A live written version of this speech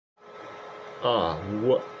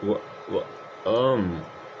What, um,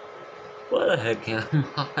 what the heck am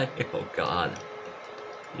I? Oh god.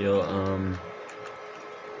 Yo,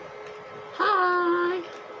 hi!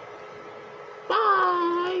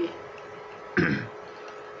 Bye!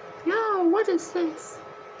 Yo, what is this?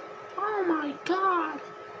 Oh my god!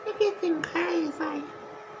 Everything crazy!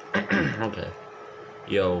 Okay.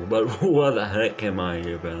 Yo, but what the heck am I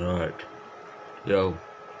even like? Yo,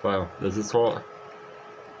 fire, this is hot.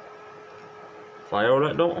 Fire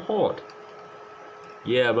that don't hot.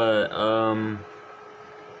 Yeah, but, I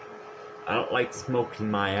don't like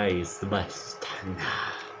smoking my eyes the best.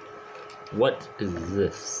 What is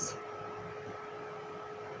this?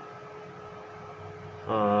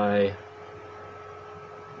 Hi.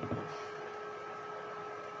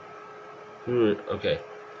 Okay.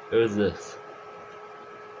 Who's this?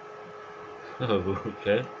 Oh,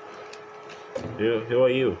 okay. Who are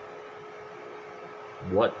you?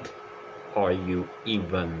 What are you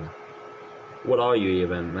even? What are you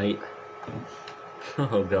even, mate?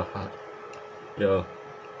 Oh god. Yo.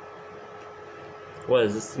 What,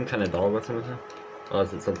 is this some kind of dog or something? Oh,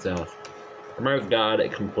 is it something else? I might have got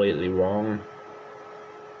it completely wrong.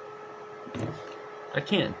 I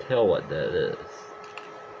can't tell what that is.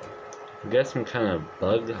 I guess some kind of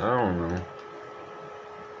bug? I don't know.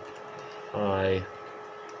 Bye.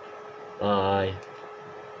 Bye.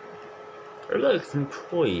 Or look, some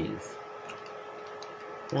toys.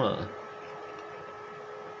 What?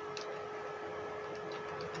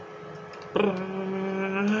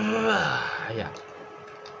 Yeah.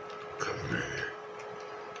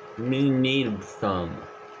 Me need some.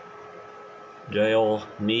 Jail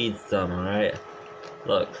needs some, alright?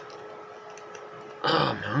 Look.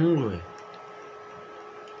 I'm hungry.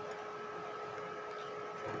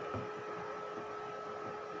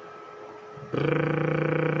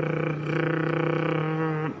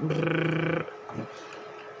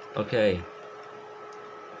 Okay.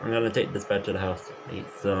 I'm gonna take this back to the house. Eat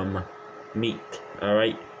some meat,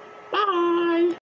 alright? Bye!